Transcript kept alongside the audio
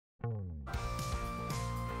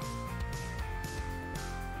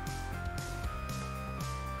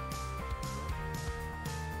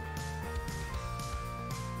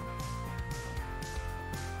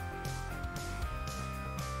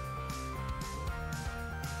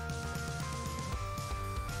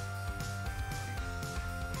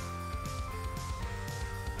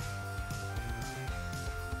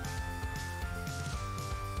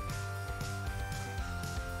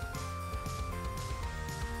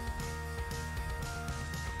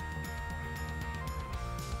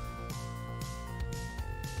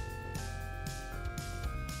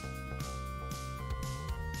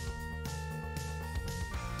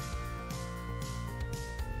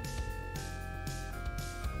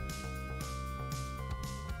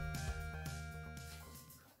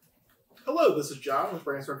Hello, this is John with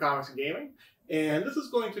Brainstorm Comics and Gaming, and this is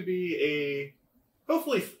going to be a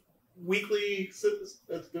hopefully weekly. It's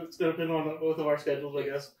going to depend on both of our schedules, I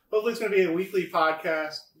guess. Hopefully, it's going to be a weekly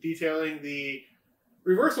podcast detailing the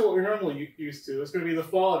reverse of what we're normally used to. It's going to be the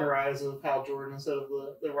fall and rise of Hal Jordan instead of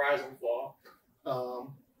the rise and fall.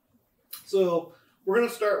 So we're going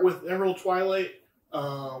to start with Emerald Twilight.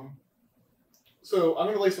 So I'm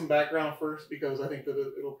going to lay some background first because I think that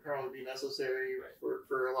it'll probably be necessary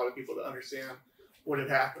for a lot of people to understand what had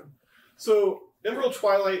happened. So Emerald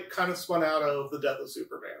Twilight kind of spun out of the death of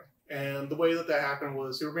Superman. And the way that happened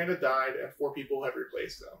was Superman had died and 4 people had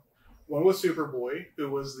replaced him. One was Superboy, who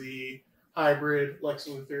was the hybrid Lex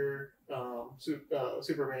Luthor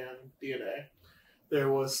Superman DNA.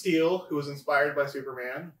 There was Steel, who was inspired by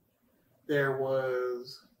Superman. There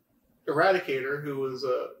was Eradicator, who was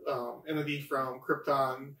a entity from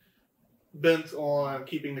Krypton bent on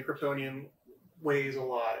keeping the Kryptonian ways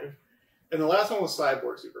alive. And the last one was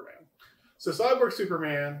Cyborg Superman. So Cyborg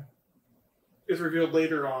Superman is revealed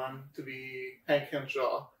later on to be Hank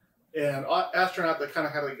Henshaw, an astronaut that kind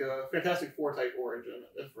of had like a Fantastic Four type origin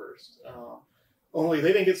at first. Only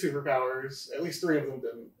they didn't get superpowers. At least 3 of them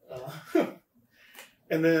didn't.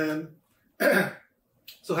 And then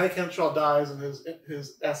so Hank Henshaw dies, and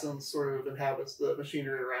his essence sort of inhabits the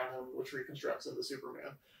machinery around him, which reconstructs into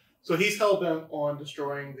Superman. So he's hell-bent on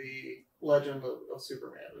destroying the legend of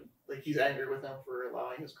Superman. Like, he's angry with him for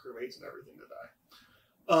allowing his crewmates and everything to die.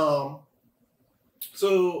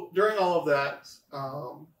 So during all of that,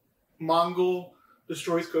 Mongol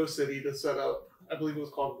destroys Coast City to set up, I believe it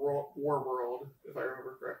was called War World, if I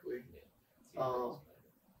remember correctly.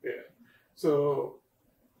 Yeah. So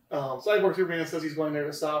Cyborg Superman says he's going there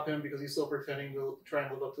to stop him because he's still pretending to try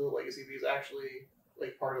and live up to the legacy, but he's actually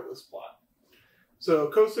like part of this plot.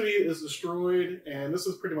 So Coast City is destroyed, and this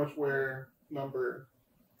is pretty much where number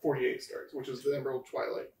 48 starts, which is the Emerald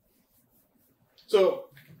Twilight. So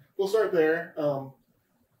we'll start there.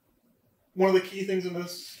 One of the key things in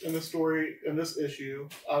this story, in this issue,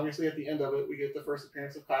 obviously at the end of it, we get the first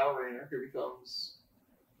appearance of Kyle Rayner, who becomes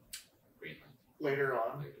later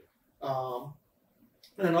on.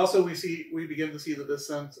 And also we begin to see the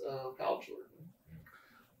descent of Hal Jordan.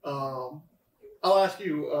 I'll ask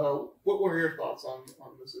you, what were your thoughts on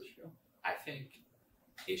this issue? I think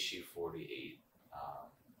issue 48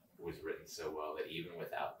 was written so well that even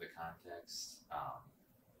without the context,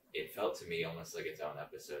 it felt to me almost like its own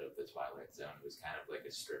episode of the Twilight Zone. It was kind of like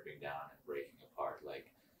a stripping down and breaking apart.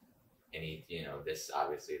 Like this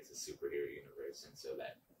obviously it's a superhero universe, and so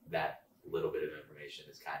that little bit of information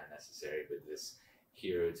is kind of necessary. But this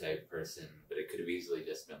hero type person, but it could have easily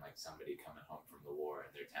just been like somebody coming home from the war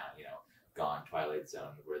in their town, gone Twilight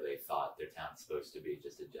Zone, where they thought their town's supposed to be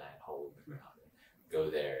just a giant hole in the ground, and go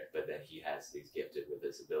there. But then he has these gifted with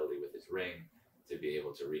this ability with his ring to be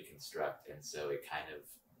able to reconstruct, and so it kind of,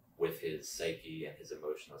 with his psyche and his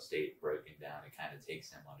emotional state broken down, it kind of takes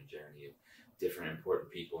him on a journey of different important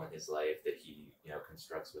people in his life that he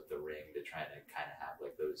constructs with the ring to try to kind of have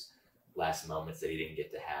like those last moments that he didn't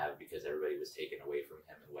get to have because everybody was taken away from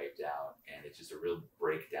him and wiped out. And it's just a real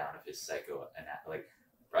breakdown of his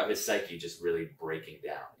of his psyche just really breaking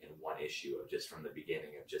down in one issue of just from the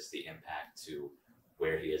beginning of just the impact to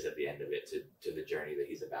where he is at the end of it to the journey that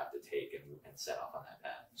he's about to take and set off on that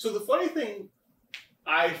path. So the funny thing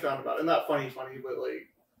I found about it, not funny, but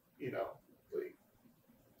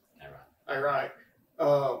ironic.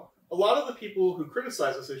 A lot of the people who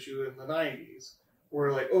criticized this issue in the 90s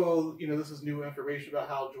were like, oh, this is new information about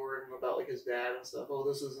Hal Jordan, about like his dad and stuff. Oh,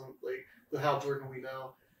 this isn't like the Hal Jordan we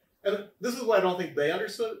know. And this is what I don't think they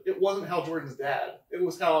understood. It wasn't Hal Jordan's dad. It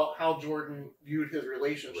was how Hal Jordan viewed his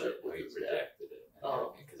relationship with his dad.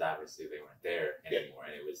 Because obviously they weren't there anymore,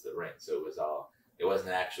 and it was the ring. So it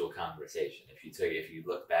wasn't an actual conversation. If you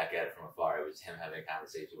look back at it from afar, it was him having a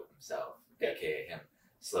conversation with himself, aka him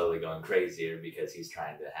slowly going crazier because he's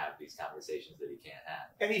trying to have these conversations that he can't have.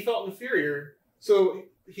 And he felt inferior. So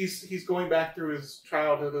he's going back through his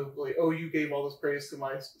childhood of like, oh, you gave all this praise to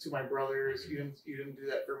my brothers. Mm-hmm. You didn't do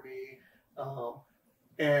that for me.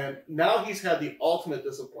 And now he's had the ultimate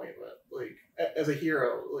disappointment, like as a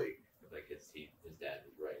hero, like his dad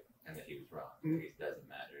was right and that he was wrong. Mm-hmm. It doesn't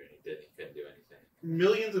matter, and he couldn't do anything.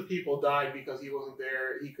 Millions of people died because he wasn't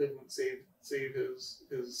there. He couldn't save his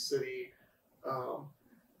city.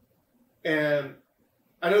 And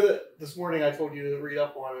I know that this morning I told you to read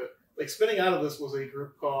up on it. Like, spinning out of this was a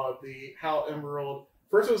group called the Hal Emerald.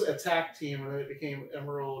 First it was Attack Team, and then it became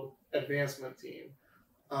Emerald Advancement Team.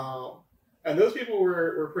 And those people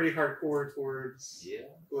were pretty hardcore towards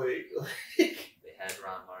like they had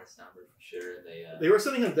Ron Mars number for sure. They were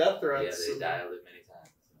sending him death threats. Yeah, they dialed it many times.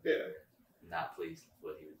 Yeah. not pleased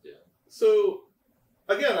with what he was doing. So,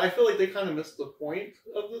 again, I feel like they kind of missed the point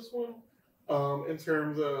of this one, in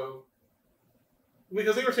terms of,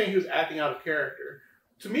 because they were saying he was acting out of character.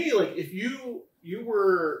 To me, like, if you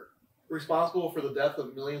were responsible for the death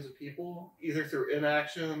of millions of people, either through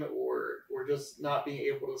inaction or just not being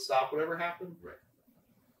able to stop whatever happened, right,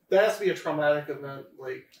 that has to be a traumatic event.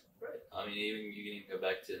 Like, right. I mean, you can even go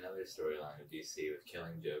back to another storyline of DC with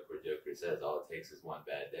Killing Joke, where Joker says all it takes is one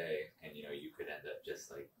bad day, and you could end up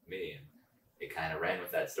just like me. And it kind of ran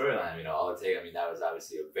with that storyline. All it takes. I mean, that was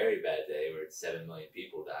obviously a very bad day where 7 million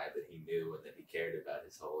people died that he knew and that he cared about.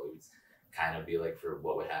 His whole, it was kind of be like for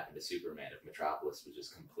what would happen to Superman if Metropolis was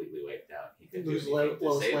just completely wiped out. He could lose do anything to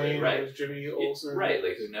Lois save Lane, it, right? Jimmy Olsen, right?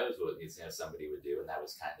 Like who knows what somebody would do, and that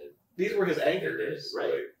was kind of these were his anchors,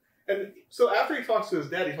 right? Like, and so after he talks to his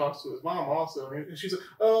dad, he talks to his mom also, and she's like,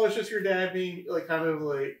 "Oh, it's just your dad being like kind of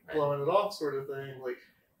like blowing it off, sort of thing." Like,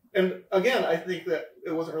 and again, I think that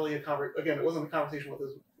it wasn't really it wasn't a conversation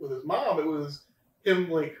with his mom. It was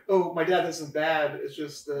him like, "Oh, my dad isn't bad. It's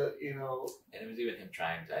just that And it was even him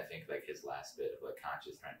trying to, I think, like his last bit of like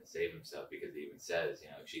conscious trying to save himself, because he even says,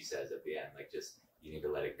 she says at the end, like, just you need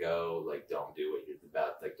to let it go. Like, don't do what you're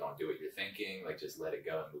about. Like, don't do what you're thinking. Like, just let it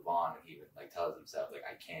go and move on. And he even like tells himself, like,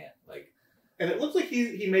 I can't. Like, and it looks like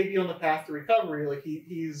he may be on the path to recovery. Like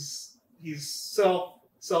he's self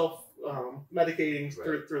medicating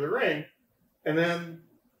through the ring, and then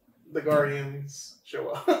the Guardians show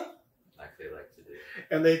up. Like they like to do.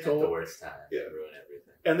 And they at told the worst time, ruin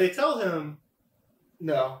everything. And they tell him,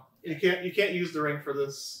 no, you can't use the ring for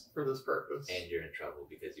this purpose. And you're in trouble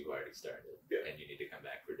because you've already started. And you need to come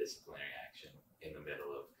back for disciplinary action in the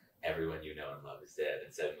middle of everyone you know and love is dead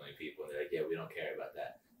and 7 million people, and they're like, yeah, we don't care about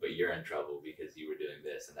that. But you're in trouble because you were doing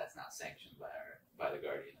this, and that's not sanctioned by the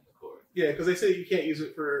Guardian and the court. Yeah, because they say you can't use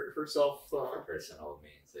it for self for personal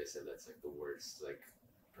means. They said that's like the worst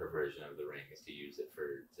perversion of the ring is to use it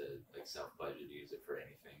to self budget, to use it for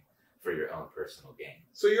anything for your own personal gain.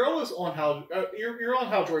 So you're almost on Hal. You're on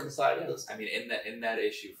Hal Jordan's side of this. I mean, in that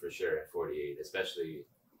issue for sure, in 48, especially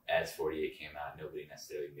as 48 came out, nobody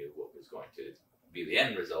necessarily knew what was going to be the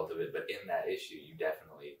end result of it. But in that issue, you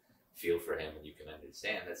definitely feel for him, and you can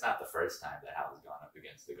understand. That's not the first time that Hal has gone up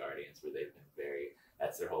against the Guardians, where they've been very.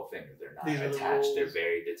 That's their whole thing. They're not attached. They're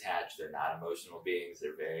very detached. They're not emotional beings.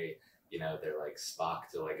 They're very, they're like Spock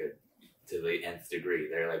to the nth degree.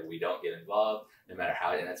 They're like, we don't get involved, no matter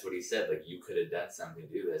how. And that's what he said. Like, you could have done something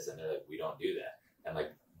to do this, and they're like, we don't do that,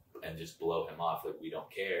 and just blow him off. Like, we don't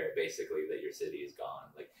care. Basically, that your city is gone.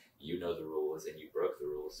 Like, you know the rules, and you broke the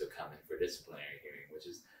rules, so come in for disciplinary hearing, which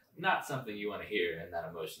is not something you want to hear in that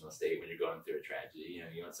emotional state when you're going through a tragedy.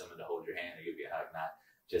 You want someone to hold your hand or give you a hug, not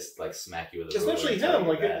just smack you with a ruler. Especially him,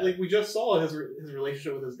 like we just saw his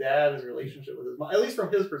relationship with his dad, his relationship with his mom, at least from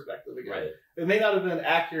his perspective. Again, right. It may not have been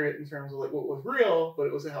accurate in terms of what was real, but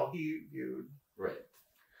it was how he viewed. Right.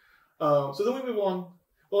 So then we move on.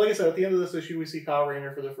 Well, like I said, at the end of this issue, we see Kyle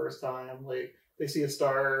Rayner for the first time. Like, they see a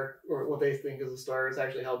star, or what they think is a star. It's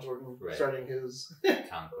actually Hal Jordan starting his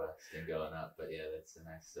conquest and going up. But yeah, that's a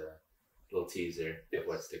nice little teaser of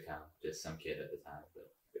what's to come. Just some kid at the time, but.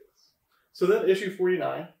 So then, issue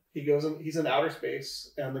 49, he's in outer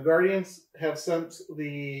space, and the Guardians have sent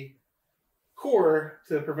the Corps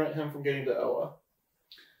to prevent him from getting to Oa.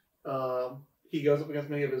 He goes up against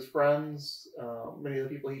many of his friends, many of the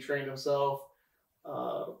people he trained himself.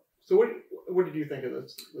 So what did you think of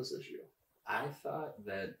this issue? I thought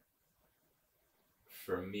that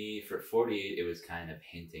for me, for 48, it was kind of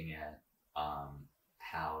hinting at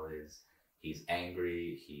how he's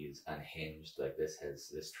angry, he's unhinged, like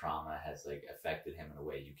this trauma has affected him in a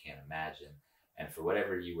way you can't imagine. And for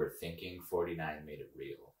whatever you were thinking, 49 made it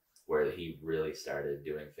real, where he really started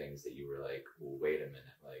doing things that you were like, well, wait a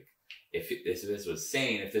minute, like if this was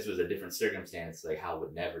sane, if this was a different circumstance, like Hal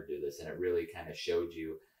would never do this. And it really kind of showed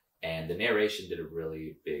you. And the narration did a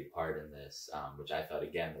really big part in this, which I thought,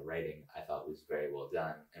 again, the writing I thought was very well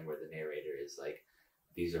done. And where the narrator is like,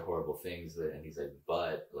 these are horrible things, and he's like,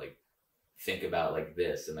 but think about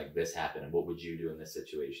this, and this happened, and what would you do in this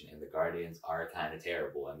situation? And the Guardians are kind of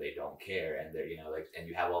terrible, and they don't care, and they're and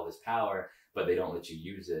you have all this power, but they don't let you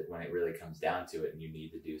use it when it really comes down to it, and you need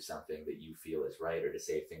to do something that you feel is right or to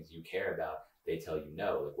save things you care about. They tell you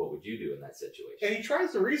no. What would you do in that situation? And he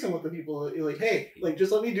tries to reason with the people, hey,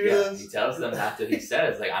 just let me do this. He tells them after he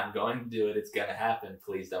says, I'm going to do it. It's going to happen.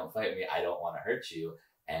 Please don't fight me. I don't want to hurt you.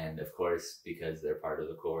 And of course, because they're part of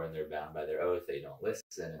the Corps and they're bound by their oath, they don't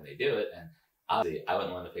listen and they do it. And obviously, I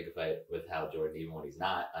wouldn't want to pick a fight with Hal Jordan, even when he's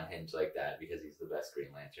not unhinged like that, because he's the best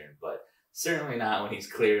Green Lantern. But certainly not when he's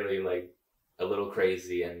clearly a little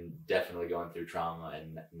crazy and definitely going through trauma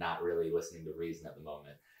and not really listening to reason at the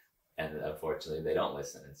moment. And unfortunately, they don't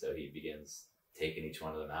listen. And so he begins taking each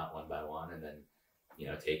one of them out one by one and then, you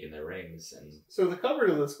know, taking their rings. And so the cover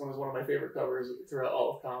to this one is one of my favorite covers throughout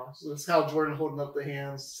all of comics. It's Hal Jordan holding up the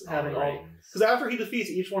hands, having all... Because after he defeats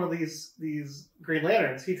each one of these Green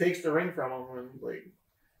Lanterns, he takes the ring from them. And like,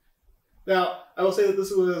 now, I will say that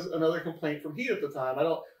this was another complaint from Heat at the time.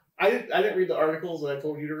 I didn't read the articles that I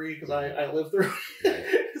told you to read because I lived through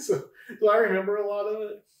it. so I remember a lot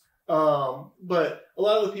of it. But a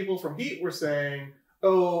lot of the people from Heat were saying,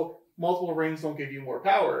 oh, multiple rings don't give you more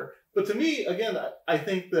power. But to me, again, I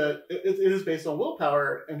think that it is based on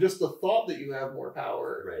willpower, and just the thought that you have more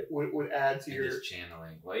power would add to your... just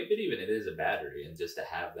channeling. Well, but even it is a battery, and just to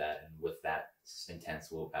have that, and with that intense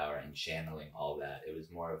willpower and channeling all that, it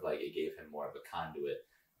was more of like, it gave him more of a conduit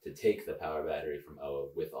to take the power battery from Oa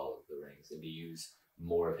with all of the rings and to use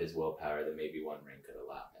more of his willpower than maybe one ring could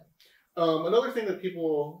allow him. Another thing that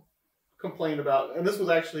people complained about, and this was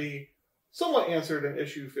actually somewhat answered in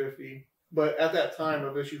issue 50, but at that time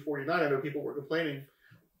of issue 49, I know people were complaining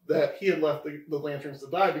that he had left the Lanterns to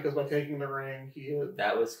die because by taking the ring, he had...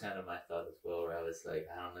 That was kind of my thought as well, where I was like,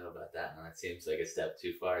 I don't know about that, and that seems like a step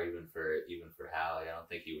too far even for Hal. Like, I don't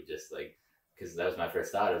think he would just like... Because that was my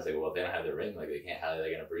first thought. I was like, well, if they don't have the ring, like, they can't, how are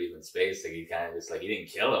they going to breathe in space? Like, he kind of just, like, he didn't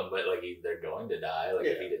kill them, but, like, they're going to die, like,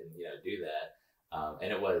 if he didn't, you know, do that.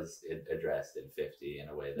 And it was addressed in 50 in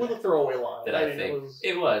a way that... With a throwaway line. That I think...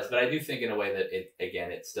 It was, but I do think in a way that,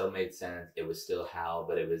 it still made sense. It was still Hal,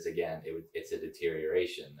 but it was, again, it's a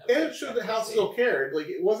deterioration. And it showed that Hal still cared. Like,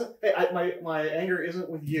 it wasn't... Hey, my anger isn't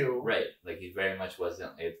with you. Right. Like, he very much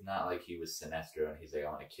wasn't... It's not like he was Sinestro and he's like, I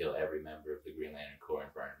want to kill every member of the Green Lantern Corps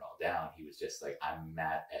and burn it all down. He was just like, I'm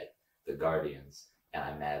mad at the Guardians, and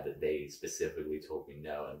I'm mad that they specifically told me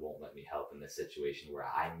no and won't let me help in this situation where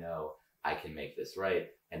I know I can make this right,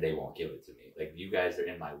 and they won't give it to me. Like, you guys are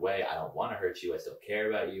in my way. I don't want to hurt you. I still care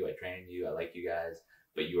about you. I train you. I like you guys,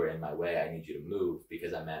 but you are in my way. I need you to move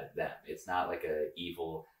because I'm mad at them. It's not like a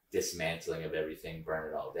evil dismantling of everything,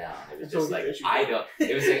 burn it all down. It was just like, I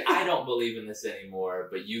don't believe in this anymore,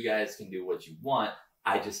 but you guys can do what you want.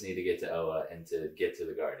 I just need to get to Oa and to get to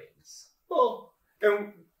the Guardians. Well,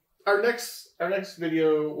 and our next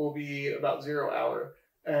video will be about 0 Hour.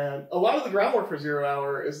 And a lot of the groundwork for 0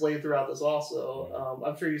 Hour is laid throughout this also.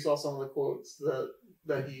 I'm sure you saw some of the quotes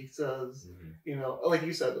that he says, you know, like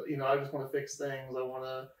you said, you know, I just want to fix things. I want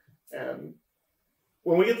to, and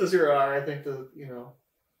when we get to 0 Hour, I think that, you know,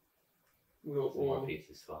 we'll more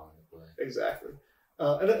pieces fall into play. Exactly.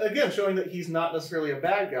 And again, showing that he's not necessarily a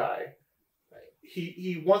bad guy. Right.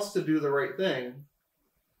 He wants to do the right thing.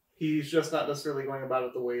 He's just not necessarily going about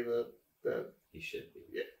it the way that he should be.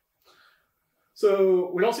 Yeah. So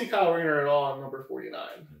we don't see Kyle Rayner at all on number 49.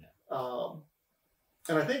 No.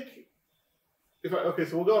 And I think so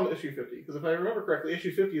we'll go on to issue 50, because if I remember correctly,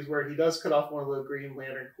 issue 50 is where he does cut off one of the Green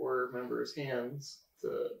Lantern Corps members' hands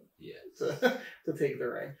to take the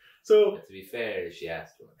ring. So, but to be fair, she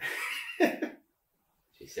asked for him.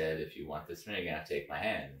 She said, if you want this ring, I'll take my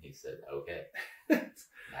hand. And he said, okay.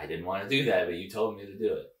 I didn't want to do that, but you told me to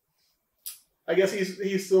do it. I guess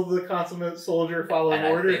he's still the consummate soldier following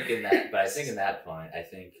order. I think in that point,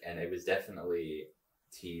 and it was definitely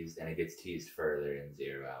teased, and it gets teased further in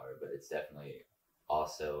 0 Hour, but it's definitely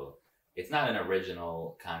also, it's not an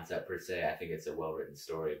original concept per se. I think it's a well-written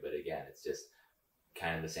story, but again, it's just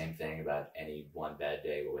kind of the same thing about any one bad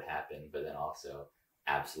day, what would happen, but then also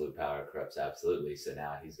absolute power corrupts absolutely. So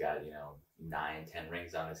now he's got, 9, 10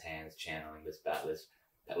 rings on his hands, channeling this battle.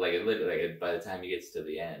 Like, it literally, like, by the time he gets to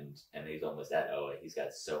the end and he's almost at Oa, he's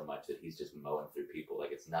got so much that he's just mowing through people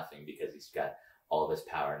like it's nothing, because he's got all this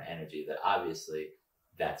power and energy that obviously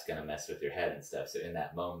that's going to mess with your head and stuff. So in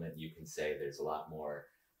that moment, you can say there's a lot more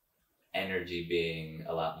energy being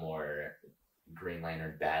a lot more Green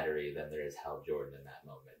Lantern battery than there is Hal Jordan in that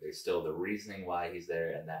moment. There's still the reasoning why he's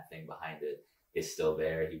there, and that thing behind it is still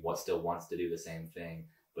there. He still wants to do the same thing,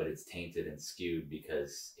 but it's tainted and skewed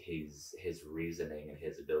because his reasoning and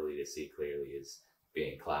his ability to see clearly is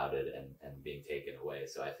being clouded and being taken away.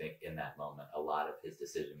 So I think in that moment, a lot of his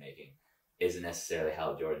decision making isn't necessarily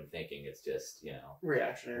Hal Jordan thinking. It's just,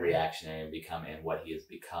 reactionary and what he is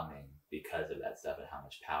becoming because of that stuff and how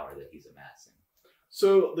much power that he's amassing.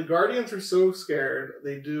 So the Guardians are so scared,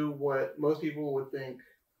 they do what most people would think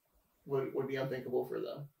would be unthinkable for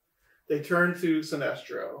them. They turn to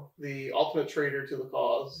Sinestro, the ultimate traitor to the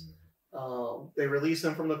cause. They release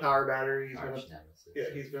him from the power battery.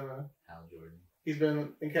 He's been Hal Jordan. He's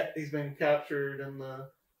been captured in the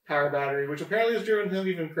power battery, which apparently has driven him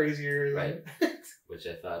even crazier. Right. Which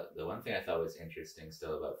I thought, the one thing I thought was interesting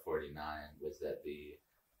still about 49 was that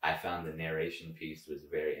I found the narration piece was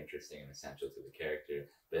very interesting and essential to the character.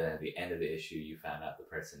 But then at the end of the issue, you found out the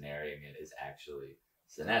person narrating it is actually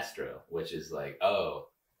Sinestro, which is like, oh,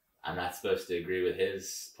 I'm not supposed to agree with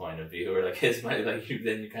his point of view or like his point. Like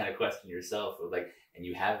then you kind of question yourself, or like, and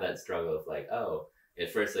you have that struggle of like, oh,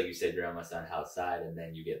 at first, like you said, you're almost on Hal's side, and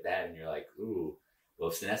then you get that, and you're like, ooh. Well,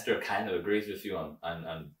 if Sinestro kind of agrees with you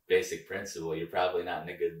on basic principle, you're probably not in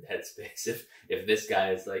a good headspace. If this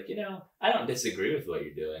guy is like, I don't disagree with what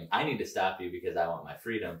you're doing. I need to stop you because I want my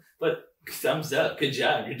freedom. But thumbs up. Good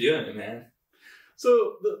job. You're doing it, man.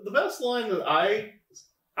 So the best line that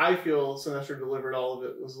I feel Sinestro delivered all of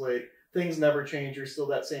it was like, things never change. You're still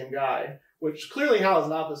that same guy, which clearly Hal is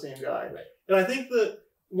not the same guy. Right. And I think that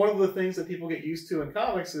one of the things that people get used to in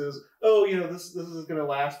comics is, oh, this is going to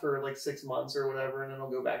last for like 6 months or whatever, and then it'll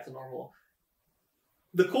go back to normal.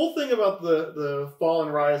 The cool thing about the fall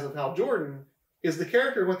and rise of Hal Jordan is the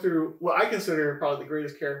character went through what I consider probably the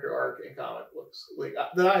greatest character arc in comic books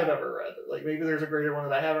that I have ever read. Like maybe there's a greater one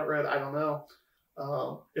that I haven't read. I don't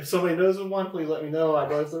know. If somebody knows of one, please let me know. I'd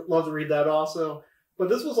love to read that also. But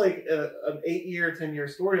this was like an 8-year, 10-year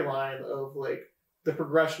storyline of like the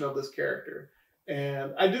progression of this character.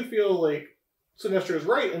 And I do feel like Sinestro is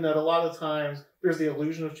right in that a lot of times there's the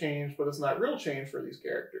illusion of change, but it's not real change for these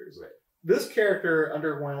characters. Right. This character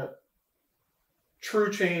underwent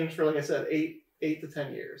true change for, like I said, 8 to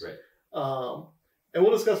 10 years. Right. And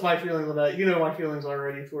we'll discuss my feelings on that. You know my feelings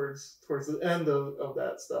already towards the end of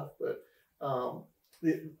that stuff. But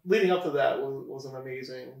leading up to that was an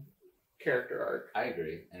amazing character arc. I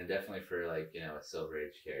agree, and definitely for like a Silver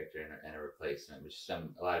Age character and a replacement, which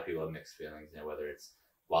a lot of people have mixed feelings. Whether it's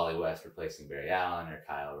Wally West replacing Barry Allen or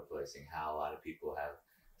Kyle replacing Hal. A lot of people have.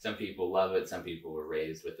 Some people love it. Some people were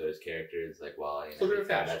raised with those characters, like Wally. And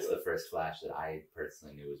that's the first Flash that I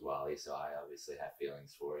personally knew was Wally, so I obviously have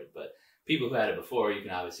feelings for it. But people who had it before, you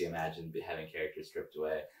can obviously imagine having characters stripped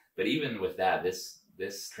away. But even with that,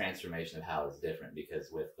 this transformation of Hal is different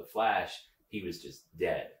because with the Flash, he was just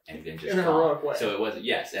dead and then just in a heroic way. So it wasn't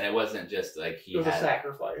and it wasn't just like it was a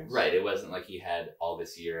sacrifice. Right. It wasn't like he had all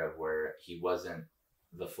this year of where he wasn't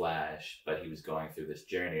the Flash, but he was going through this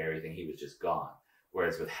journey. Everything, he was just gone.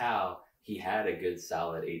 Whereas with Hal, he had a good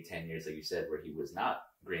solid 8-10 years, like you said, where he was not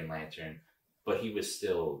Green Lantern, but he was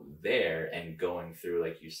still there and going through,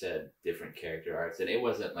 like you said, different character arcs. And it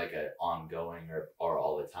wasn't like an ongoing or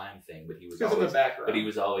all the time thing, but he was always in the background. But he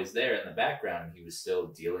was always there in the background. He was still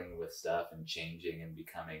dealing with stuff and changing and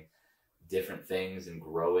becoming different things and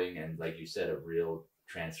growing, and like you said, a real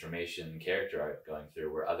transformation character arc going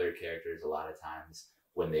through, where other characters a lot of times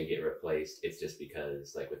when they get replaced, it's just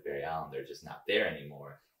because, like with Barry Allen, they're just not there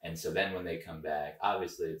anymore. And so then when they come back,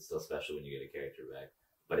 obviously it's still special when you get a character back,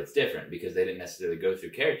 but it's different because they didn't necessarily go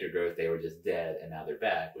through character growth. They were just dead, and now they're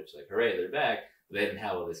back, which like, hooray, they're back. But they didn't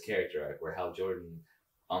have all this character arc, where Hal Jordan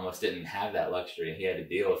almost didn't have that luxury. He had to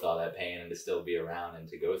deal with all that pain and to still be around and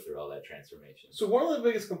to go through all that transformation. So one of the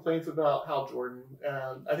biggest complaints about Hal Jordan,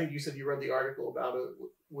 and I think you said you read the article about it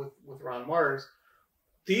with Ron Mars,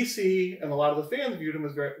 DC and a lot of the fans viewed him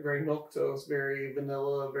as very, very milquetoast, very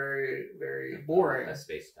vanilla, very, very boring. A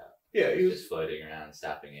space cop. Yeah, he was just floating around,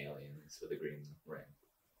 stopping aliens with a green ring.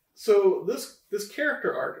 So this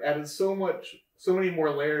character arc added so many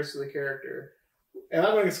more layers to the character. And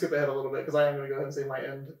I'm going to skip ahead a little bit because I am going to go ahead and say my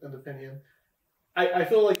end opinion. I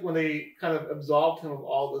feel like when they kind of absolved him of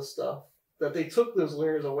all this stuff, that they took those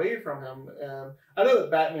layers away from him. And I know that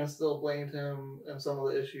Batman still blamed him in some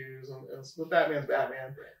of the issues, but Batman's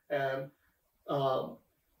Batman. And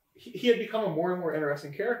he had become a more and more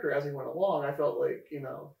interesting character as he went along. I felt like,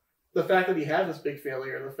 the fact that he had this big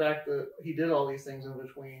failure, the fact that he did all these things in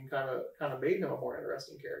between kind of made him a more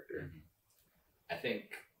interesting character. Mm-hmm. I think,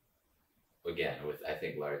 again, I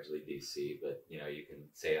think largely DC, but you can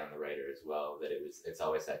say it on the writer as well, that it's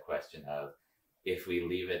always that question of, if we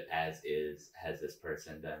leave it as is, has this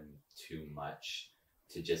person done too much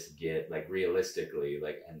to just get, like, realistically,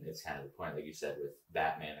 like, and it's kind of the point, like you said, with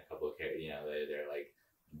Batman, a couple of characters, they're like,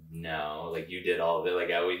 no, like, you did all of it, like,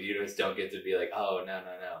 you just don't get to be like, oh, no,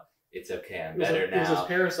 it's okay, I'm better now. It was his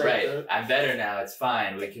parasite. Right, I'm better now, it's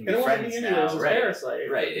fine, we can be friends now. It was his parasite.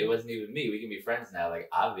 Right, it wasn't even me, we can be friends now. Like,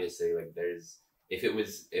 obviously, like,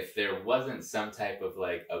 if there wasn't some type of,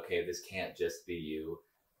 like, okay, this can't just be you,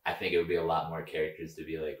 I think it would be a lot more characters to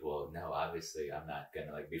be like, well, no, obviously I'm not going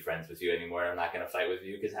to like be friends with you anymore. I'm not going to fight with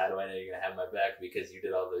you because how do I know you're going to have my back? Because you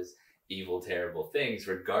did all those evil, terrible things,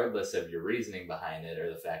 regardless of your reasoning behind it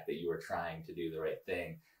or the fact that you were trying to do the right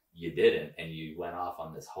thing. You didn't. And you went off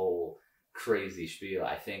on this whole crazy spiel.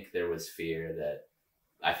 I think there was fear that,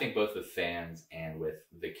 I think both with fans and with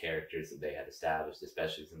the characters that they had established,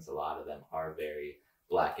 especially since a lot of them are very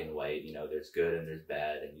black and white, you know, there's good and there's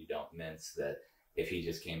bad, and you don't mince, that if he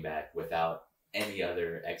just came back without any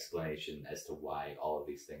other explanation as to why all of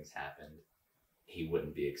these things happened, he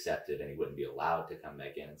wouldn't be accepted and he wouldn't be allowed to come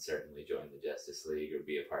back in and certainly join the Justice League or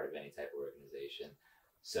be a part of any type of organization.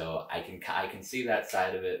 So I can see that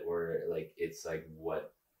side of it where like it's like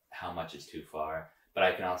how much is too far, but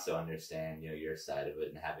I can also understand, you know, your side of it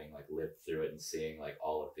and having like lived through it and seeing like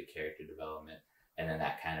all of the character development, and then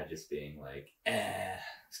that kind of just being like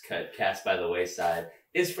it's cast by the wayside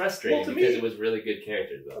is frustrating because it was really good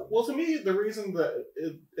character development. Well, to me, the reason that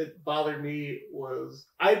it bothered me was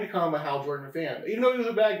I'd become a Hal Jordan fan. Even though he was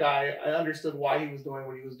a bad guy, I understood why he was doing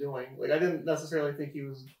what he was doing. Like, I didn't necessarily think he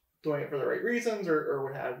was doing it for the right reasons or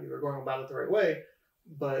what have you, or going about it the right way.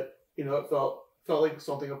 But, you know, it felt like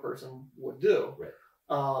something a person would do. Right.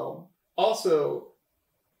 Also,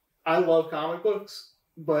 I love comic books,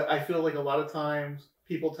 but I feel like a lot of times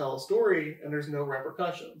people tell a story and there's no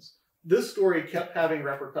repercussions. This story kept having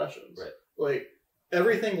repercussions. Right. Like,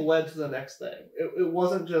 everything led to the next thing. It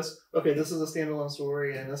wasn't just, okay, this is a standalone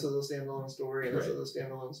story, and this is a standalone story, and this is a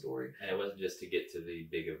standalone story. And it wasn't just to get to the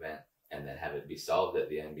big event and then have it be solved at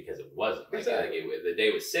the end, because it wasn't. Like, exactly. The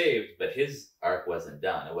day was saved, but his arc wasn't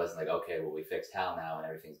done. It wasn't like, okay, well, we fixed Hal now and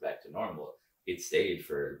everything's back to normal. It stayed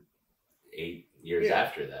for 8 years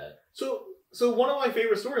after that. So one of my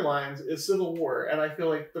favorite storylines is Civil War, and I feel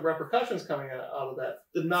like the repercussions coming out of that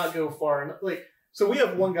did not go far enough. Like, so we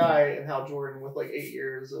have one guy in Hal Jordan with like 8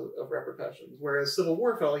 years of repercussions, whereas Civil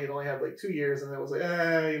War felt like it only had like 2 years, and it was like,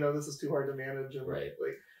 you know, this is too hard to manage, and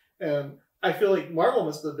and I feel like Marvel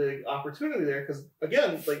missed a big opportunity there, because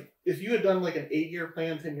again, like if you had done like an 8-year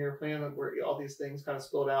plan, 10-year plan where all these things kind of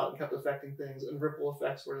spilled out and kept affecting things and ripple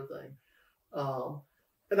effects sort of thing.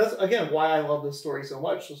 And that's, again, why I love this story so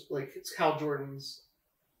much. Just like, it's Hal Jordan's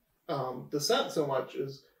descent so much,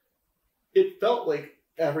 is it felt like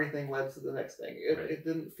everything led to the next thing. It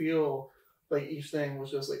didn't feel like each thing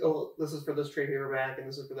was just like, oh, this is for this trade paperback and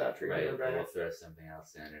this is for that trade paperback. We'll throw something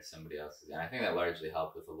else in or somebody else's in. I think that largely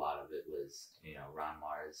helped with a lot of it was, you know, Ron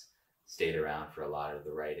Mars stayed around for a lot of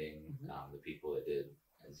the writing. The people that did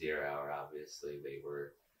Zero Hour, obviously, they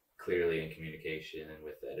were clearly in communication and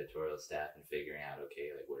with the editorial staff and figuring out,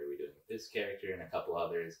 okay, like what are we doing with this character and a couple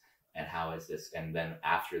others, and how is this, and then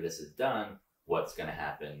after this is done, what's going to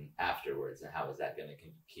happen afterwards, and how is that going to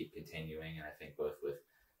keep continuing. And I think both with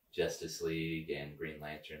Justice League and Green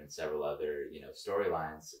Lantern and several other, you know,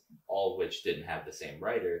 storylines, all which didn't have the same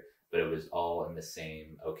writer, but it was all in the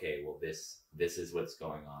same, okay, well, this is what's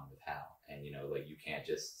going on with Hal, and, you know, like, you can't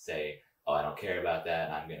just say, oh, I don't care about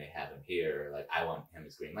that, I'm going to have him here, or like, I want him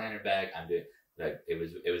as Green Lantern back, I'm doing, like, it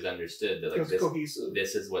was understood that, like,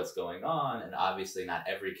 this is what's going on, and obviously not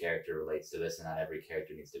every character relates to this, and not every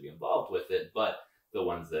character needs to be involved with it, but the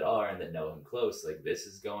ones that are and that know him close, like, this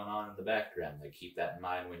is going on in the background, like, keep that in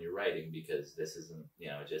mind when you're writing, because this isn't, you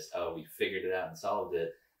know, just, oh, we figured it out and solved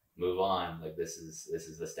it, move on, like, this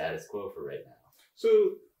is the status quo for right now.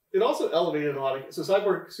 So it also elevated a lot of... So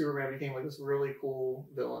Cyborg Superman became like this really cool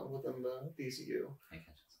villain within the DCU.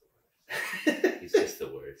 He's just the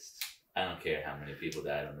worst. I don't care how many people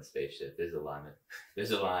died on the spaceship. There's a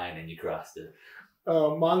line and you crossed it.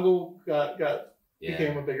 Mongol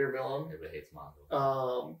became a bigger villain. Everybody hates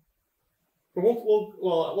Mongol. But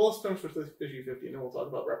let's finish with issue 50 and then we'll talk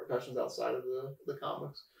about repercussions outside of the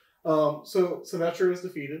comics. So Sinestro is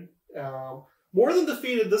defeated. More than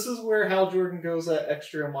defeated, this is where Hal Jordan goes that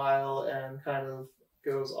extra mile and kind of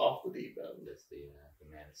goes off the deep end. Does the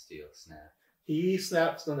Man of Steel snap? He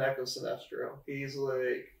snaps the neck of Sinestro. He's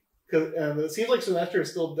like... and it seems like Sinestro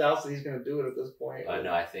still doubts that he's going to do it at this point.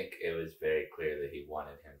 No, I think it was very clear that he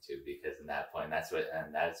wanted him to, because in that point, that's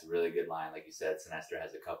a really good line. Like you said, Sinestro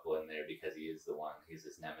has a couple in there because he is the one, he's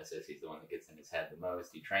his nemesis, he's the one that gets in his head the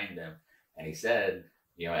most. He trained him, and he said,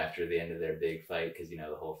 you know, after the end of their big fight, because, you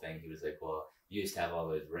know, the whole thing, he was like, well, you used to have all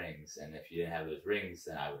those rings, and if you didn't have those rings,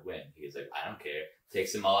 then I would win. He was like, I don't care.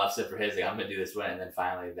 Takes them all off except for his, like, I'm going to do this one, and then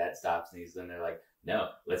finally that stops, and then they're like, no,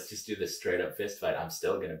 let's just do this straight up fist fight. I'm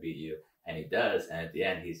still going to beat you. And he does, and at the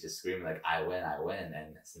end, he's just screaming, like, I win,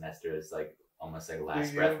 and Sinestro is, like, almost like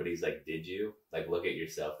last breath, but he's like, did you? Like, look at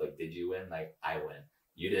yourself, like, did you win? Like, I win.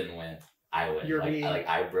 You didn't win. I win. You're like, me.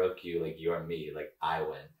 I broke you, like, you're me, like, I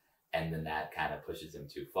win. And then that kind of pushes him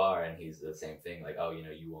too far, and he's the same thing, like, oh, you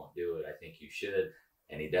know, you won't do it, I think you should,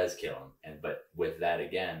 and he does kill him. But with that,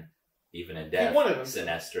 again, even in death,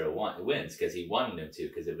 Sinestro wins, because he wanted him to,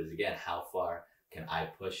 because it was, again, how far can I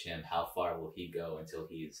push him? How far will he go until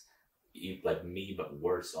he's like me but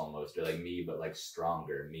worse almost, or like me but like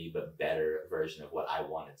stronger, me but better version of what I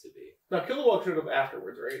wanted to be. Now Kilowog showed up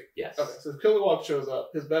afterwards, right? Yes. Okay, so Kilowog shows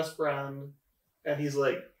up, his best friend, and he's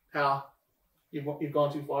like, Hal, you've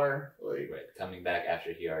gone too far. Like, right, coming back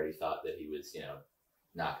after he already thought that he was,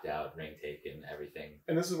 knocked out, ring taken, everything.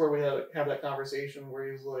 And this is where we have that conversation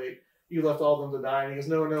where he's like, you left all of them to die, and he goes,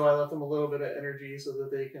 no, I left them a little bit of energy so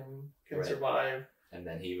that they can right. survive. And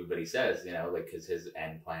then he says, like, because his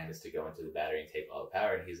end plan is to go into the battery and take all the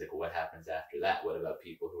power. And he's like, well, what happens after that? What about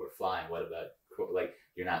people who are flying? What about, like,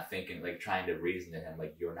 you're not thinking, like, trying to reason to him,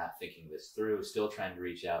 like, you're not thinking this through, still trying to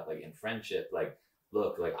reach out, like, in friendship, like,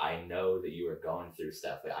 look, like, I know that you are going through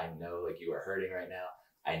stuff. Like, I know, like, you are hurting right now.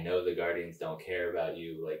 I know the Guardians don't care about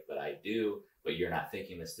you, like, but I do. But you're not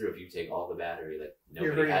thinking this through. If you take all the battery, like,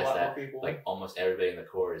 nobody has that. Like, almost everybody in the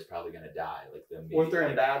Corps is probably going to die. Like, or if they're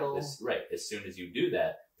in battle. Right. As soon as you do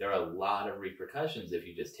that, there are a lot of repercussions if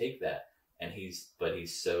you just take that. And he's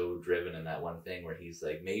so driven in that one thing where he's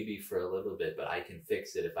like, maybe for a little bit, but I can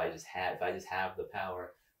fix it. If I just have the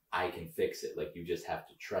power, I can fix it. Like, you just have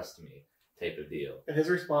to trust me, type of deal. And his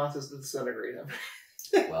response is to disintegrate him.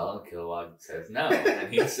 Well, Kilowog says no,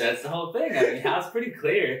 and he says the whole thing. I mean, Hal's pretty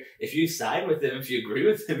clear. If you side with him, if you agree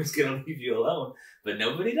with him, he's going to leave you alone. But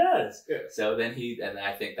nobody does. Yeah. So then and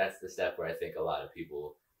I think that's the step where I think a lot of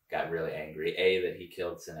people got really angry. That he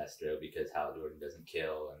killed Sinestro because Hal Jordan doesn't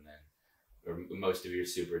kill, and then most of your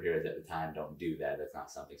superheroes at the time don't do that. That's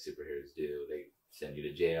not something superheroes do. They send you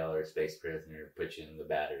to jail or space prisoner, put you in the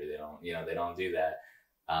battery. They don't do that.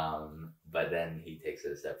 But then he takes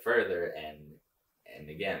it a step further and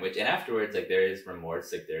again, and afterwards, like, there is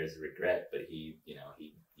remorse, like, there is regret, but he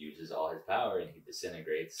uses all his power and he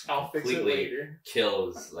disintegrates, completely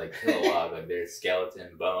kills, like, Kilowog, like, there's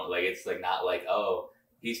skeleton, bone, like, it's, like, not like, oh,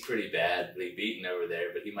 he's pretty badly beaten over there,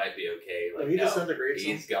 but he might be okay, like, he disintegrates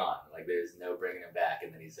he's gone, like, there's no bringing him back,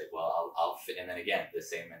 and then he's like, well, I'll and then again, the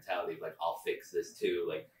same mentality of, like, I'll fix this too,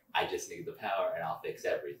 like, I just need the power and I'll fix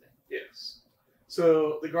everything. Yes.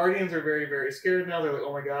 So the Guardians are very, very scared now. They're like,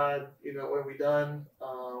 oh my God, what have we done?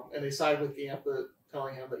 And they side with Gambit,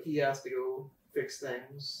 telling him that he has to go fix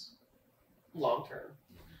things long term.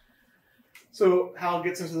 So Hal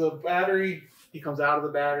gets into the battery. He comes out of the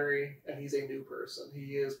battery, and he's a new person.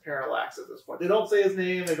 He is Parallax at this point. They don't say his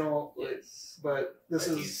name. They don't, but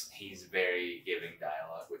he's very giving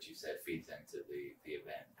dialogue, which you said feeds into the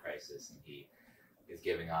event Crisis, and he is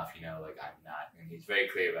giving off, like, I'm not, and he's very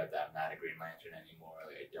clear about that. I'm not a Green Lantern anymore.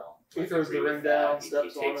 Like, I don't. He throws the ring down,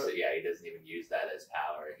 steps on it. Yeah, he doesn't even use that as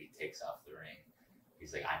power. He takes off the ring.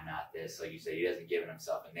 He's like, I'm not this. Like you say, he hasn't given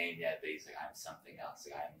himself a name yet, but he's like, I'm something else.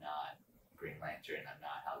 Like, I'm not Green Lantern. I'm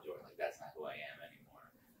not Hal Jordan. Like, that's not who I am anymore.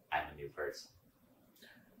 I'm a new person.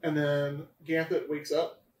 And then Gambit wakes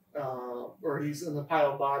up, or he's in the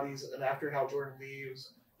pile of bodies, and after Hal Jordan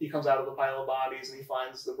leaves, he comes out of the pile of bodies and he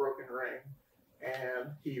finds the broken ring. And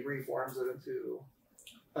he reforms it into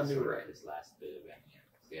a new ring. His last bit of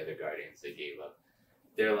vengeance. The other Guardians, they gave up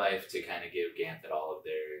their life to kind of give Gambit all of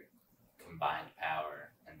their combined power,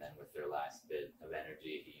 and then with their last bit of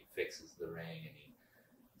energy, he fixes the ring and he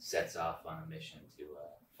sets off on a mission to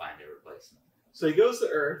find a replacement. So he goes to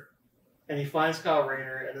Earth, and he finds Kyle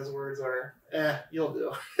Rayner, and his words are, you'll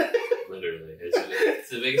do. Literally. It's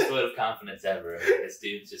the biggest vote of confidence ever. I mean, this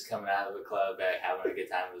dude's just coming out of a club, having a good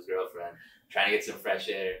time with his girlfriend, trying to get some fresh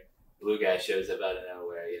air. Blue guy shows up out of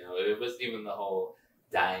nowhere. It wasn't even the whole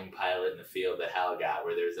dying pilot in the field that Hal got,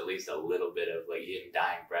 where there's at least a little bit of, like, in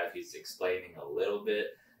dying breath, he's explaining a little bit.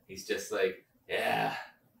 He's just like, yeah,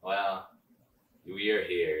 well, we are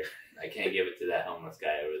here. I can't give it to that homeless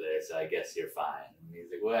guy over there, so I guess you're fine. And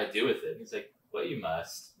he's like, what do I do with it? And he's like, well, you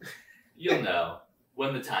must. You'll know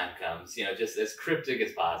when the time comes, just as cryptic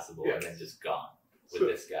as possible, yes. And then just gone. With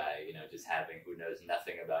this guy, just who knows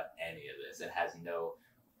nothing about any of this and has no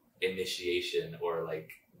initiation or,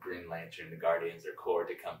 like, Green Lantern, the Guardians, or Corps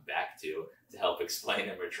to come back to help explain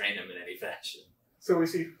him or train him in any fashion. So we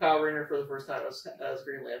see Kyle Rayner for the first time as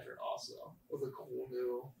Green Lantern also, with a cool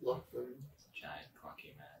new look. And giant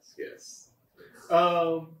clunky mask. Yes.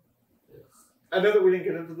 I know that we didn't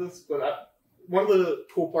get into this, but one of the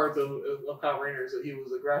cool parts of Kyle Rayner is that he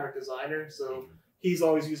was a graphic designer, so he's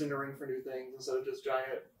always using the ring for new things instead of just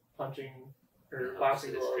giant punching or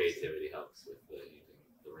boxing gloves. His creativity helps with using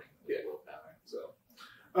the ring with willpower.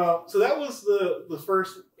 So that was the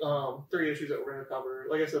first 3 issues that we're going to cover.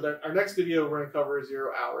 Like I said, our next video we're going to cover is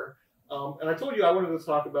 0 Hour. And I told you I wanted to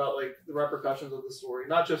talk about, like, the repercussions of the story,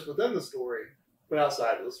 not just within the story, but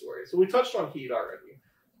outside of the story. So we touched on Heat already.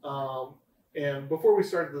 And before we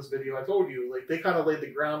started this video, I told you, like, they kind of laid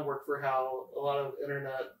the groundwork for how a lot of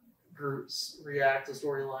internet groups react to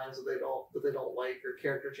storylines that they don't like, or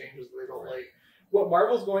character changes that they don't like. What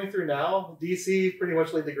Marvel's going through now, DC pretty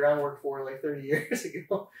much laid the groundwork for like 30 years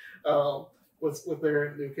ago, with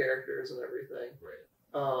their new characters and everything. Right.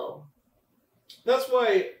 That's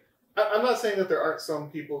why I'm not saying that there aren't some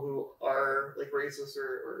people who are like racist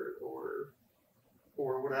or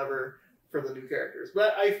whatever for the new characters,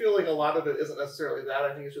 but I feel like a lot of it isn't necessarily that.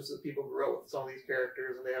 I think it's just that people grow up with some of these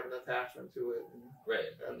characters and they have an attachment to it.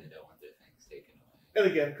 And they don't want their things taken away. And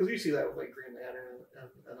again, because you see that with like Green Lantern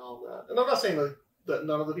and all that. And I'm not saying that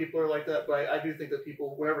none of the people are like that, but I do think that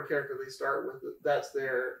people, whatever character they start with, that's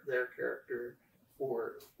their character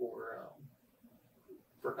for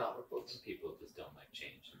comic books. People just don't like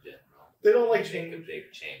change in general. They don't like change. Make a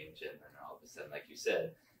big change, and then all of a sudden, like you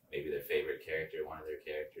said, maybe their favorite character, one of their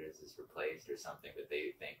characters, is replaced, or something that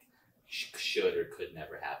they think should or could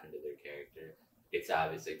never happen to their character. It's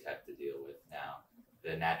obviously tough to deal with now.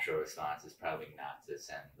 The natural response is probably not to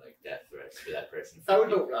send like death threats for that person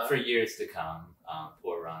for years to come.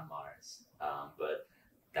 Poor Ron Mars. But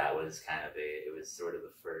that was kind of it was sort of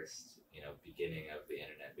the first, beginning of the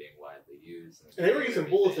internet being widely used. And they were using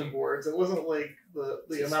bulletin boards. It wasn't like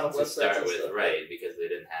the amount of websites to start with, right? Because they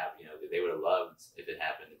didn't have, they would have loved if it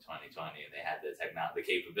happened in 2020 and they had the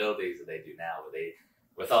capabilities that they do now. But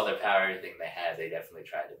with all their power, everything they had, they definitely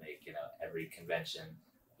tried to make, every convention.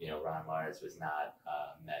 Ron Mars was not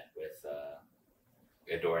met with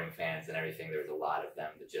adoring fans and everything. There was a lot of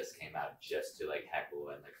them that just came out just to like heckle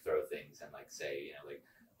and like throw things and like say, like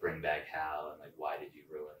bring back Hal and like why did you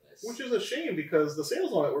ruin this? Which is a shame because the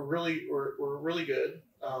sales on it were really good.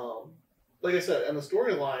 Like I said, and the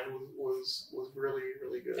storyline was really,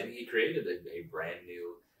 really good. And he created a brand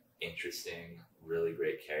new, interesting, really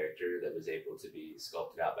great character that was able to be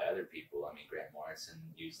sculpted out by other people. I mean, Grant Morrison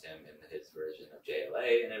used him in his version of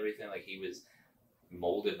JLA and everything. Like, he was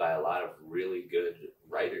molded by a lot of really good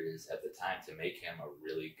writers at the time to make him a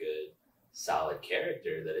really good, solid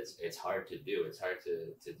character that it's hard to do. It's hard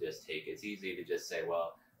to just take. It's easy to just say,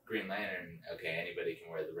 well, Green Lantern, okay, anybody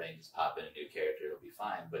can wear the ring, just pop in a new character, it'll be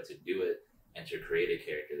fine. But to do it and to create a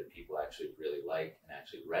character that people actually really like and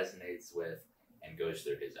actually resonates with and goes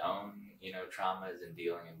through his own, traumas and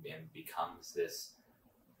dealing and becomes this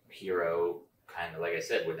hero, kind of, like I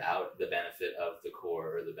said, without the benefit of the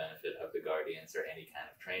Corps or the benefit of the Guardians or any kind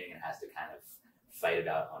of training, and has to kind of fight it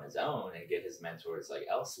out on his own and get his mentors like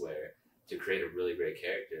elsewhere to create a really great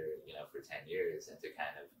character, for 10 years, and to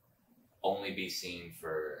kind of only be seen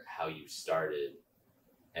for how you started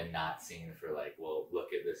and not seen for like, well,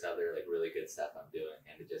 look at this other like really good stuff I'm doing,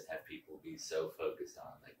 and to just have people be so focused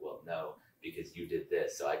on like, well, no, because you did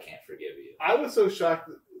this, so I can't forgive you. I was so shocked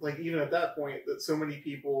that, like, even at that point, that so many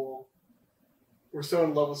people were so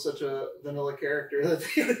in love with such a vanilla character that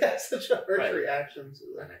they had such a harsh reaction to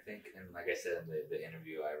that. And I think, and like I said in the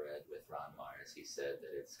interview I read with Ron Mars, he said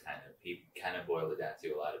that he kind of boiled it down to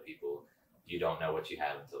a lot of people, you don't know what you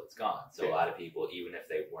have until it's gone. So a lot of people, even if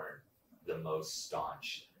they weren't the most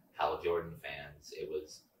staunch Hal Jordan fans, it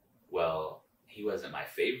was, well, he wasn't my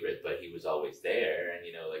favorite, but he was always there, and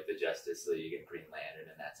like the Justice League and Green Lantern,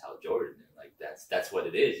 and that's Hal Jordan, and like that's what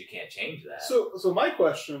it is. You can't change that. So my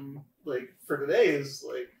question, like, for today is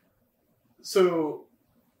like, so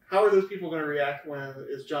how are those people going to react when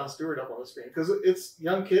it's Jon Stewart up on the screen? Because it's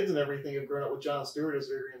young kids and everything have grown up with Jon Stewart as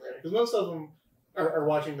their Green Lantern. Because most of them are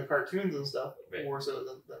watching the cartoons and stuff more so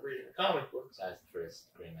than reading the comic books. That's the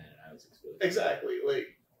first Green Lantern I was exposed to. Exactly. Like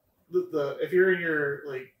the if you're in your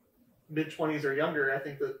like mid-20s or younger, I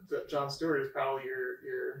think that Jon Stewart is probably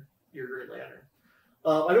your Green Lantern.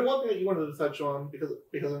 I know one thing that you wanted to touch on because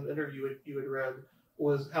in an interview you had read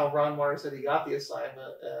was how Ron Mars said he got the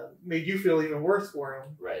assignment and made you feel even worse for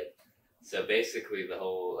him. Right. So basically, the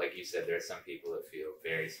whole, like you said, there are some people that feel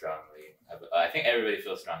very strongly. I think everybody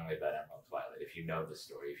feels strongly about Emerald Twilight. If you know the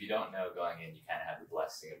story, if you don't know going in, you kind of have the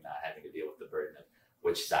blessing of not having to deal with the burden of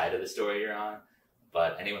which side of the story you're on.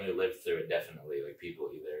 But anyone who lived through it, definitely, like, people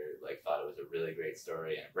either like thought it was a really great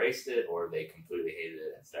story and embraced it, or they completely hated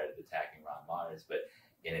it and started attacking Ron Mars. But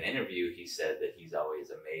in an interview, he said that he's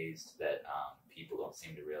always amazed that people don't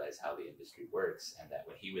seem to realize how the industry works, and that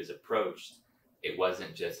when he was approached, it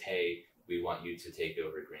wasn't just, hey, we want you to take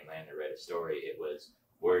over Green Lantern, write a story. It was,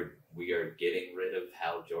 we are getting rid of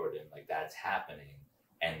Hal Jordan, like, that's happening,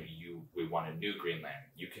 and we want a new Green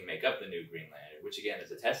Lantern. You can make up the new Green Lantern, which again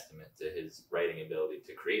is a testament to his writing ability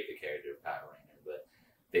to create the character of Power Ranger. But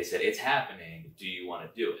they said, it's happening, do you want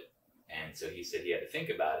to do it? And so he said he had to think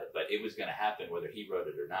about it, but it was going to happen whether he wrote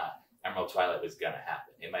it or not. Emerald Twilight was going to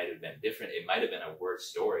happen. It might have been different. It might have been a worse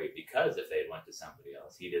story, because if they had went to somebody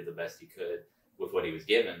else, he did the best he could with what he was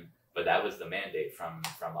given. But that was the mandate from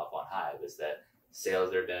up on high, was that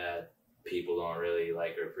sales are bad, people don't really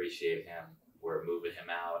like or appreciate him, we're moving him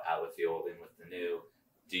out with the old, in with the new.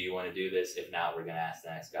 Do you want to do this? If not, we're going to ask the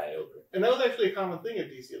next guy over. And that was actually a common thing at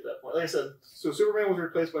DC at that point. Like I said, so Superman was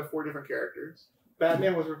replaced by 4 different characters.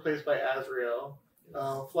 Batman was replaced by Azrael.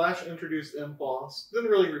 Flash introduced Impulse.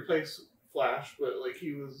 Didn't really replace Flash, but like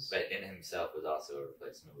he was... But in himself was also a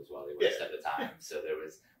replacement as well. He was at the time. So there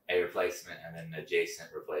was a replacement and then an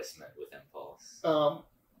adjacent replacement with Impulse.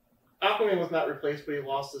 Aquaman was not replaced, but he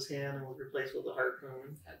lost his hand and was replaced with a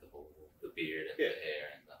harpoon. Had the beard and the hair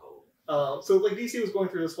and the whole... So like DC was going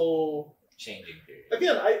through this whole changing period.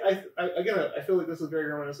 Again, I feel like this is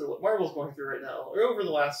very reminiscent of what Marvel's going through right now, or over the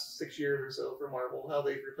last 6 years or so for Marvel, how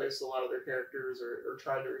they've replaced a lot of their characters or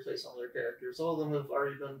tried to replace some of their characters. Some of them have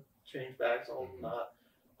already been changed back, some of them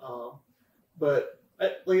not. But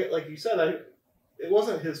like you said, it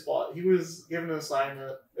wasn't his fault. He was given an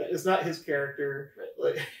assignment. It's not his character.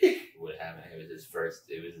 Right. Like what happened? It was his first.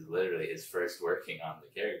 It was literally his first working on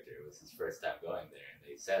the character. It was his first time going there, and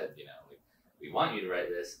they said, like, we want you to write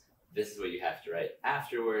this. This is what you have to write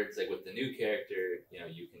afterwards. Like with the new character,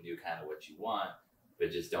 you can do kind of what you want,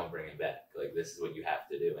 but just don't bring him back. Like this is what you have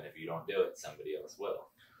to do, and if you don't do it, somebody else will.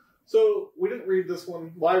 So we didn't read this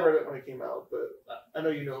one. Well, I read it when it came out, but I know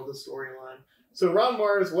you know the storyline. So Ron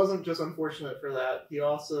Mars wasn't just unfortunate for that. He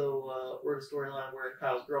also wrote a storyline where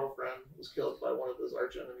Kyle's girlfriend was killed by one of his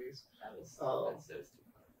arch enemies. That was too far.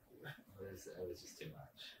 It was just too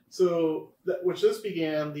much. So, which this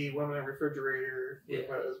began the Women in Refrigerator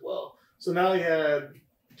movement as well. So now you had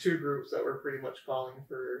 2 groups that were pretty much calling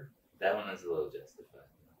for... That one was a little justified.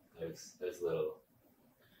 It was a little...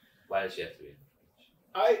 Why did she have to be in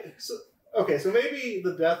the fridge? So maybe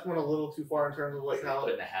the death went a little too far in terms of like how...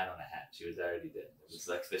 Putting a hat on a hat. She was already dead. It was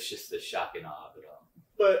like just the shock and awe of it all.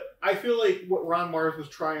 But I feel like what Ron Mars was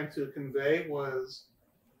trying to convey was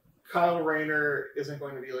Kyle Rayner isn't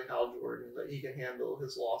going to be like Hal Jordan, that he can handle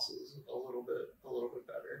his losses a little bit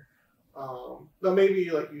better. Now maybe,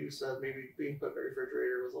 like you said, maybe being put in the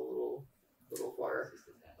refrigerator was a little far.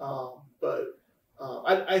 But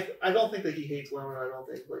I don't think that he hates women. I don't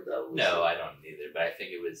think like that was... No, I don't either. But I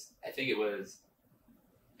think it was,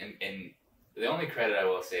 and the only credit I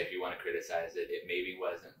will say, if you want to criticize it, it maybe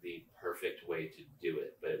wasn't the perfect way to do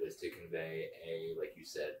it, but it was to convey like you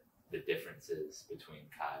said, the differences between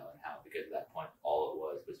Kyle and Hal, because at that point, all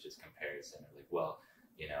it was just comparison. Like, well,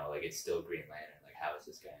 like it's still Green Lantern. Like, how is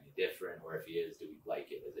this guy any different? Or if he is, do we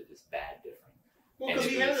like it? Is it just bad different? Well, because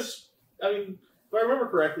he had his, if I remember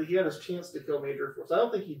correctly, he had his chance to kill Major Force. I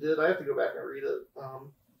don't think he did. I have to go back and read it.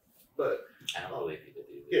 But I don't believe he did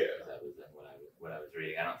either. Yeah. That was what I was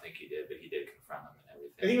reading. I don't think he did, but he did confront him and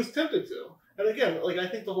everything. And he was tempted to. And again, like I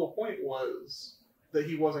think the whole point was that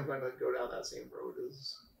he wasn't going to go down that same road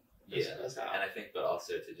as Hal. And I think, but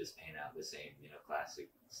also to just paint out the same, classic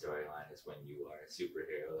storyline is when you are a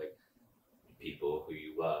superhero, like people who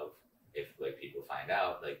you love, if like people find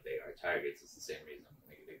out like they are targets, it's the same reason.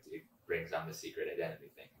 Like it brings on the secret identity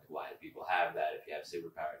thing. Like why do people have that? If you have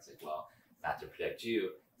superpower, it's like, well, not to protect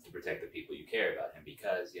you, it's to protect the people you care about. And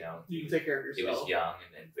because, you can take care of yourself. He was young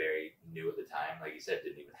and very new at the time, like you said,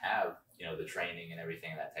 didn't even have, the training and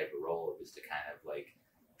everything, that type of role. It was to kind of like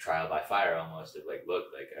trial by fire almost, of like, look,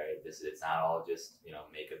 like, all right, it's not all just,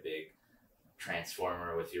 make a big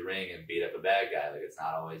transformer with your ring and beat up a bad guy. Like it's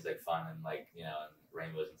not always like fun and like, and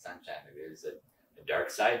rainbows and sunshine. Like there's a dark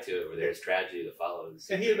side to it where there's tragedy that follows.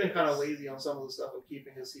 And he had been kind of lazy on some of the stuff of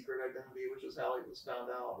keeping his secret identity, which is how he was found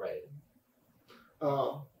out. Right.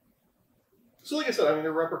 So like I said,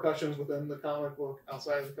 there were repercussions within the comic book,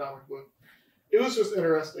 outside of the comic book. It was just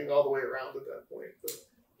interesting all the way around at that point. But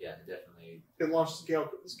yeah, definitely. It launched Gail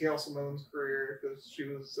Simone's career because she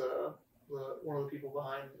was one of the people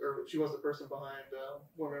behind, or she was the person behind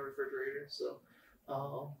Women in Refrigerators. So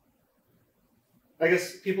I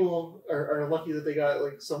guess people are lucky that they got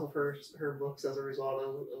like some of her books as a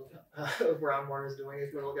result of Ron Mars doing it,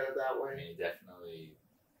 if you want to look at it that way. It definitely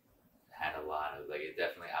had a lot of, like, it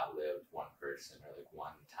definitely outlived one person or like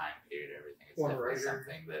one time period or everything. It's definitely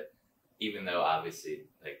something that, even though obviously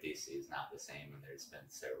like DC is not the same and there's been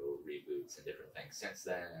several reboots and different things since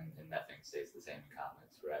then and nothing stays the same in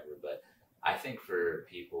comics forever, but I think for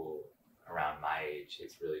people around my age,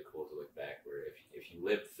 it's really cool to look back where if you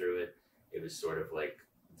lived through it, it was sort of like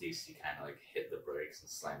DC kind of like hit the brakes and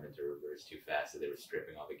slammed into reverse too fast, so they were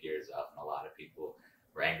stripping all the gears off, and a lot of people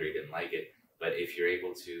were angry, didn't like it. But if you're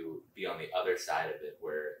able to be on the other side of it,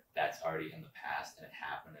 where that's already in the past and it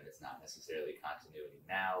happened and it's not necessarily continuity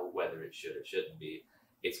now, whether it should or shouldn't be,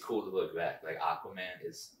 it's cool to look back. Like Aquaman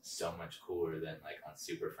is so much cooler than like on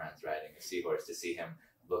Super Friends riding a seahorse, to see him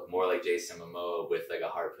look more like Jason Momoa with like a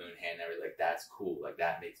harpoon hand and everything. Like that's cool. Like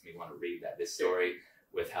that makes me want to read that. This story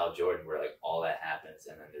with Hal Jordan, where like all that happens,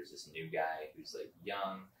 and then there's this new guy who's like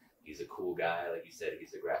young. He's a cool guy, like you said.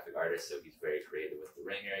 He's a graphic artist, so he's very creative with the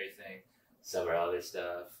ring and everything. Some of our other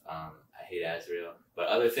stuff, I hate Azrael, but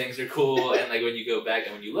other things are cool. And like when you go back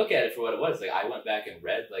and when you look at it for what it was, like I went back and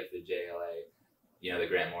read like the JLA, you know, that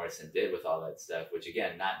Grant Morrison did with all that stuff. Which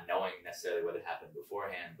again, not knowing necessarily what had happened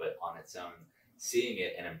beforehand, but on its own, seeing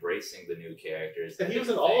it and embracing the new characters. And he was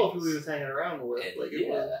in all of who he was hanging around with. And like,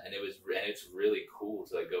 and it's really cool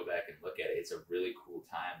to like go back and look at it. It's a really cool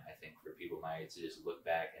time, I think, for people my age to just look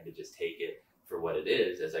back and to just take it for what it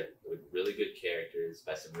is, as like really good characters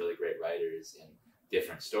by some really great writers and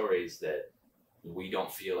different stories that we don't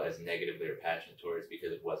feel as negatively or passionate towards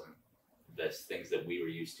because it wasn't the things that we were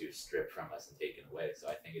used to stripped from us and taken away. So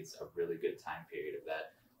I think it's a really good time period of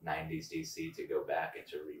that 90s DC to go back and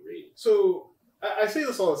to reread. So I say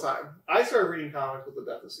this all the time. I started reading comics with the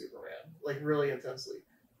death of Superman, like really intensely.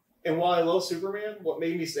 And while I love Superman, what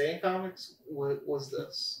made me stay in comics was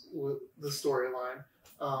the storyline.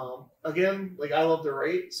 Again, like I love to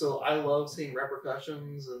write, so I love seeing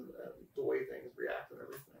repercussions and the way things react and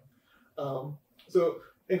everything. So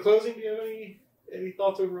in closing, do you have any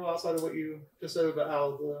thoughts overall outside of what you just said about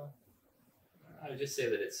how the? I would just say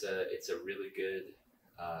that it's a really good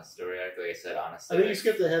story arc. Like I said, honestly, I think you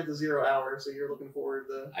skipped ahead to 0 Hour, so you're looking forward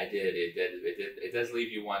to. I did. It does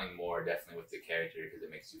leave you wanting more, definitely, with the character, because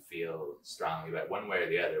it makes you feel strongly about one way or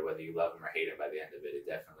the other, whether you love him or hate him. By the end of it, it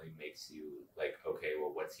definitely makes you like, okay,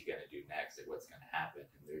 well, what's he gonna do next? Like, what's gonna happen?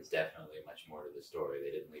 And there's definitely much more to the story.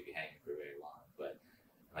 They didn't leave you hanging for very long, but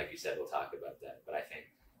like you said, we'll talk about that. But I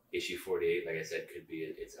think issue 48, like I said, could be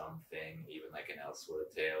its own thing, even like an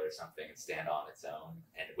Elseworld tale or something, and stand on its own,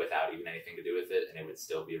 and without even anything to do with it, and it would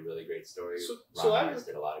still be a really great story. So Ron Morris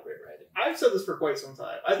did a lot of great writing. I've said this for quite some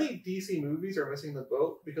time. I think DC movies are missing the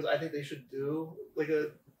boat because I think they should do like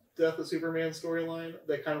a Death of Superman storyline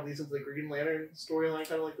that kind of leads into the Green Lantern storyline,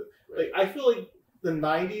 kind of like like I feel like the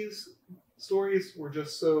 90s stories were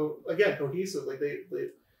just so, again, cohesive. Like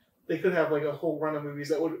they could have like a whole run of movies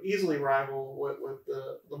that would easily rival what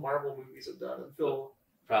the Marvel movies have done and feel.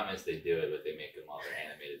 Problem is they do it, but they make them all their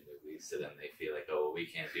animated movies, so then they feel like, oh, well, we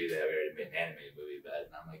can't do that. We already made an animated movie about it.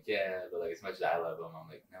 And I'm like, yeah, but like as much as I love them, I'm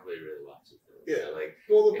like, nobody really watches those. Yeah. So, like,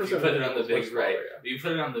 well, if you put it on the big if you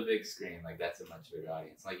put it on the big screen, like that's a much bigger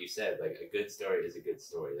audience. Like you said, like a good story is a good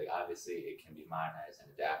story. Like obviously it can be modernized and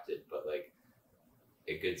adapted, but like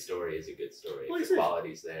a good story is a good story. Well, the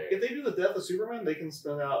quality's there. If they do the Death of Superman, they can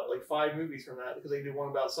spin out like 5 movies from that, because they can do one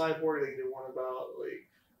about Cyborg, they can do one about like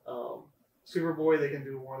Superboy, they can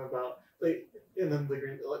do one about like, and then the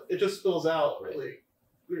Green. Like, it just spills out. Right. Like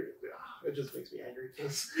it just makes me angry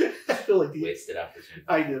because I feel like wasted opportunity.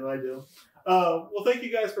 I do. Well, thank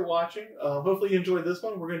you guys for watching. Hopefully you enjoyed this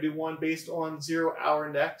one. We're going to do one based on 0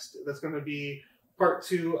 Hour next. That's going to be part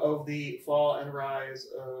 2 of the Fall and Rise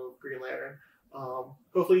of Green Lantern.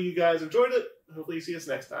 Hopefully you guys enjoyed it. Hopefully you see us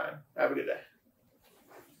next time. Have a good day.